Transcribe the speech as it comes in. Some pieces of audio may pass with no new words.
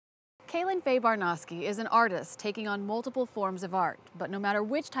Kalyn Fay Barnoski is an artist taking on multiple forms of art, but no matter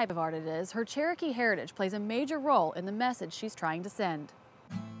which type of art it is, her Cherokee heritage plays a major role in the message she's trying to send.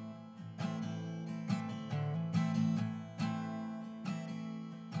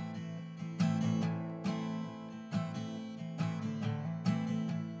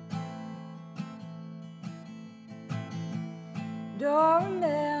 Don't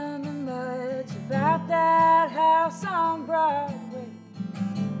remember much about that house on Broadway,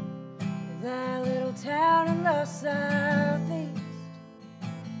 that little town in the southeast.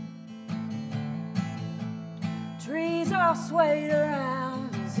 Trees all swayed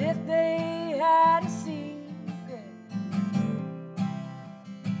around as if they had a secret.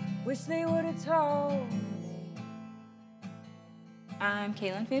 Wish they would have told me. I'm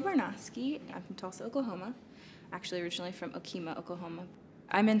Kalyn Fay Barnoski. I'm from Tulsa, Oklahoma. Actually originally from Okemah, Oklahoma.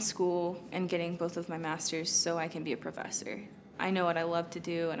 I'm in school and getting both of my masters so I can be a professor. I know what I love to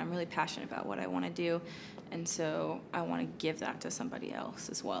do and I'm really passionate about what I want to do, and so I want to give that to somebody else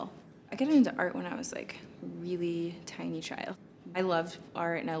as well. I got into art when I was like a really tiny child. I loved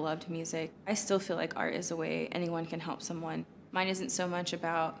art and I loved music. I still feel like art is a way anyone can help someone. Mine isn't so much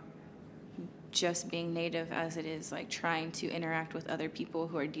about just being Native as it is like trying to interact with other people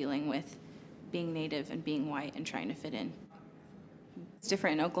who are dealing with being Native and being white and trying to fit in. It's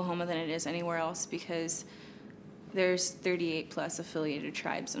different in Oklahoma than it is anywhere else because there's 38 plus affiliated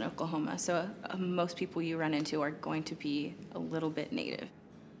tribes in Oklahoma, so most people you run into are going to be a little bit Native.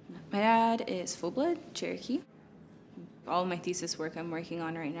 My dad is full-blood Cherokee. All of my thesis work I'm working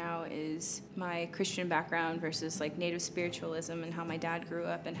on right now is my Christian background versus like Native spiritualism and how my dad grew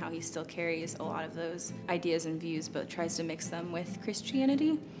up and how he still carries a lot of those ideas and views but tries to mix them with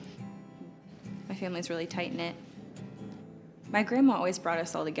Christianity. My family's really tight-knit. My grandma always brought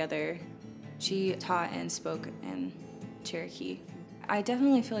us all together. She taught and spoke in Cherokee. I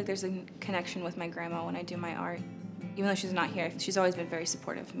definitely feel like there's a connection with my grandma when I do my art. Even though she's not here, she's always been very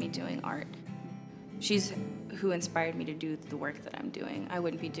supportive of me doing art. She's who inspired me to do the work that I'm doing. I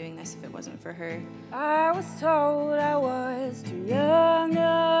wouldn't be doing this if it wasn't for her. I was told I was too young to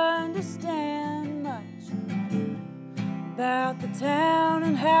understand much about the town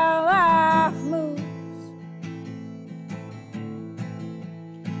and how life moves.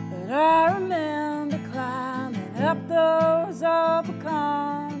 But I remember climbing up those upper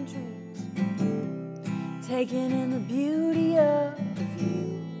trees, taking in the beauty of the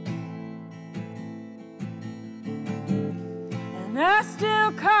view. And I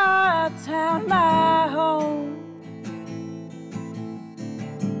still call town my home,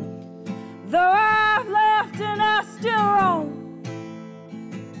 though I've left and I still roam.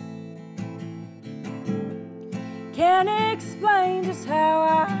 Can't explain just how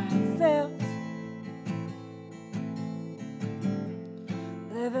I felt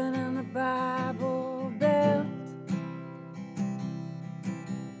living in the Bible Belt,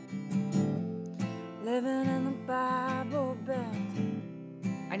 living in the Bible Belt.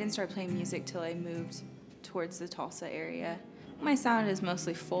 I didn't start playing music till I moved towards the Tulsa area. My sound is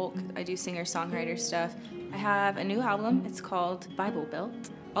mostly folk. I do singer-songwriter stuff. I have a new album. It's called Bible Belt.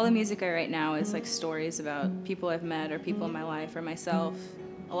 All the music I write now is like stories about people I've met or people in my life or myself.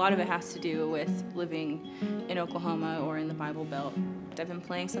 A lot of it has to do with living in Oklahoma or in the Bible Belt. I've been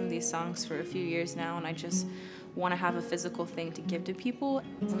playing some of these songs for a few years now, and I just want to have a physical thing to give to people.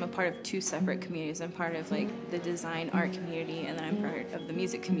 I'm a part of two separate communities. I'm part of like the design art community, and then I'm part of the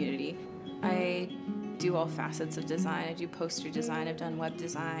music community. I do all facets of design. I do poster design, I've done web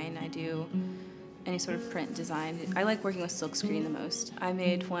design, I do any sort of print design. I like working with silkscreen the most. I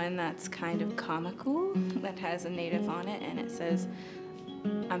made one that's kind of comical, that has a Native on it, and it says,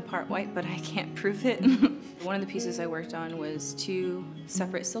 "I'm part white, but I can't prove it." One of the pieces I worked on was two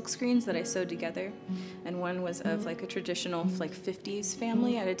separate silk screens that I sewed together, and one was of like a traditional like 50s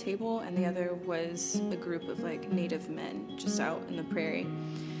family at a table, and the other was a group of like Native men just out in the prairie.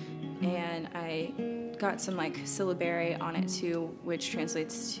 And I got some like syllabary on it too, which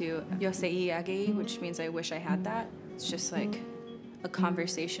translates to Yosei, which means I wish I had that. It's just like a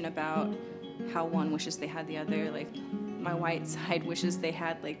conversation about how one wishes they had the other. Like my white side wishes they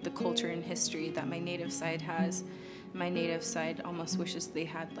had like the culture and history that my Native side has. My Native side almost wishes they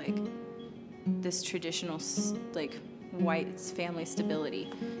had like this traditional like white family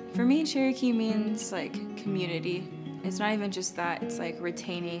stability. For me, Cherokee means like community. It's not even just that, it's like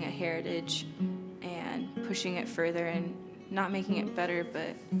retaining a heritage and pushing it further and not making it better,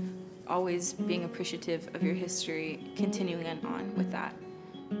 but always being appreciative of your history, continuing on with that.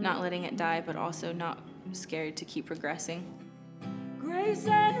 Not letting it die, but also not scared to keep progressing. Grace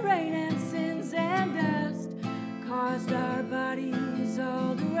and rain and sins and dust caused our bodies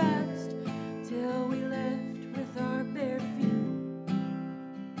all to